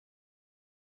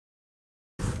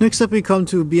Next up we come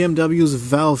to BMW's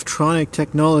Valvetronic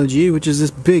technology, which is this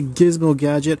big gizmo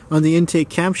gadget on the intake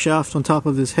camshaft on top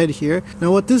of this head here.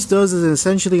 Now what this does is it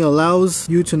essentially allows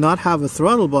you to not have a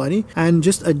throttle body and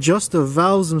just adjust the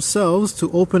valves themselves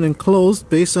to open and close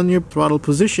based on your throttle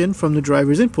position from the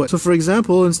driver's input. So for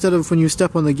example, instead of when you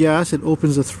step on the gas it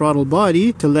opens the throttle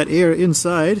body to let air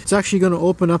inside, it's actually going to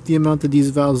open up the amount that these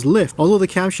valves lift. Although the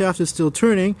camshaft is still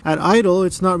turning, at idle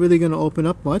it's not really going to open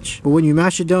up much, but when you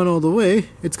mash it down all the way,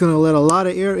 it's going to let a lot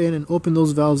of air in and open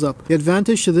those valves up. The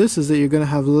advantage to this is that you're going to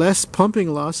have less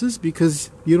pumping losses because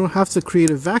you don't have to create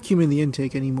a vacuum in the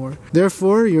intake anymore.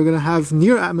 Therefore, you're going to have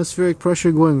near atmospheric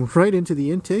pressure going right into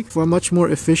the intake for a much more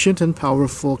efficient and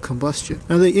powerful combustion.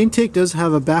 Now the intake does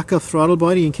have a backup throttle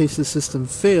body in case the system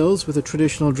fails with a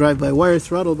traditional drive-by-wire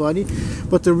throttle body,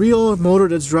 but the real motor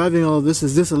that's driving all of this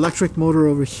is this electric motor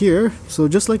over here. So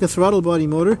just like a throttle body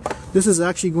motor, this is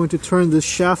actually going to turn this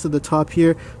shaft at the top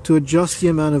here to adjust the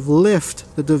amount of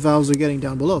lift that the valves are getting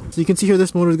down below. So you can see here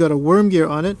this motor's got a worm gear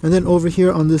on it, and then over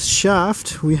here on this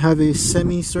shaft we have a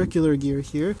semicircular gear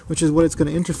here, which is what it's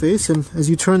going to interface, and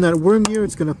as you turn that worm gear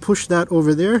it's going to push that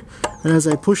over there, and as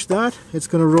I push that it's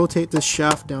going to rotate this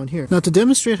shaft down here. Now to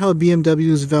demonstrate how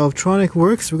BMW's Valvetronic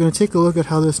works, we're going to take a look at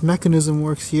how this mechanism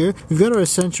works here. We've got our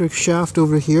eccentric shaft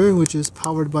over here, which is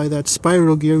powered by that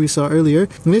spiral gear we saw earlier,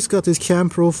 and it's got this cam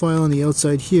profile on the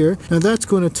outside here. Now that's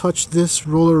going to touch this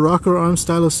roller rocker arm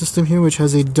stylo system here, which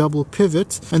has a double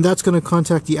pivot, and that's going to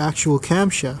contact the actual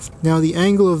camshaft. Now the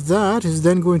angle of that is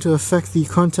then going to affect the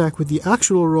contact with the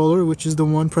actual roller, which is the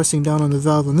one pressing down on the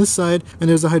valve on this side, and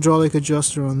there's a hydraulic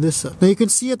adjuster on this side. Now you can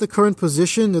see at the current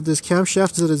position that this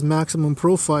camshaft is at its maximum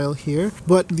profile here,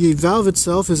 but the valve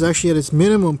itself is actually at its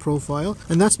minimum profile,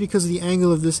 and that's because the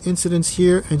angle of this incidence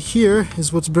here and here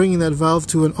is what's bringing that valve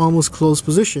to an almost closed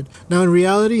position. Now in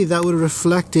reality that would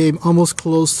reflect a almost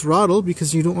closed throttle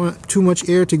because you don't want too much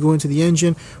air to go into the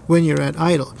engine when you're at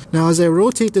idle. Now as I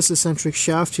rotate this eccentric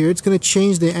shaft here, it's going to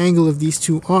change the angle of these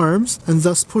two arms and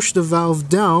thus push the valve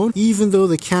down even though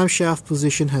the camshaft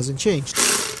position hasn't changed.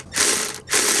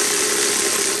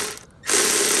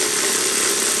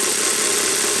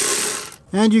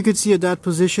 And you can see at that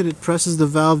position it presses the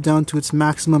valve down to its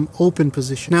maximum open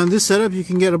position. Now in this setup you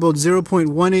can get about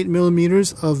 0.18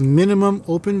 millimeters of minimum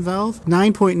open valve,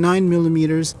 9.9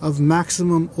 millimeters of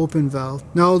maximum open valve.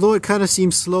 Now although it kind of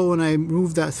seems slow when I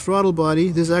move that throttle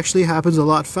body, this actually happens a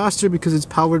lot faster because it's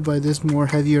powered by this more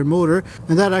heavier motor,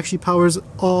 and that actually powers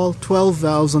all 12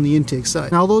 valves on the intake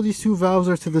side. Now although these two valves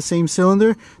are to the same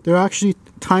cylinder, they're actually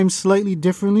timed slightly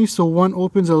differently, so one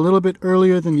opens a little bit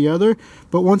earlier than the other,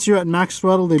 but once you're at max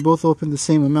throttle they both open the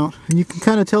same amount, and you can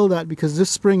kind of tell that because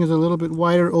this spring is a little bit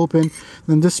wider open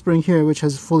than this spring here, which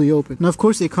has fully open. Now of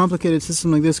course a complicated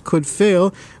system like this could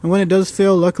fail, and when it does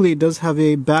fail, luckily it does have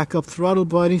a backup throttle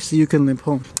body so you can limp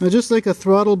home. Now just like a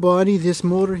throttle body, this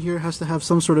motor here has to have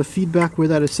some sort of feedback where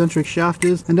that eccentric shaft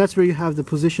is, and that's where you have the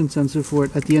position sensor for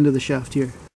it at the end of the shaft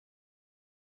here.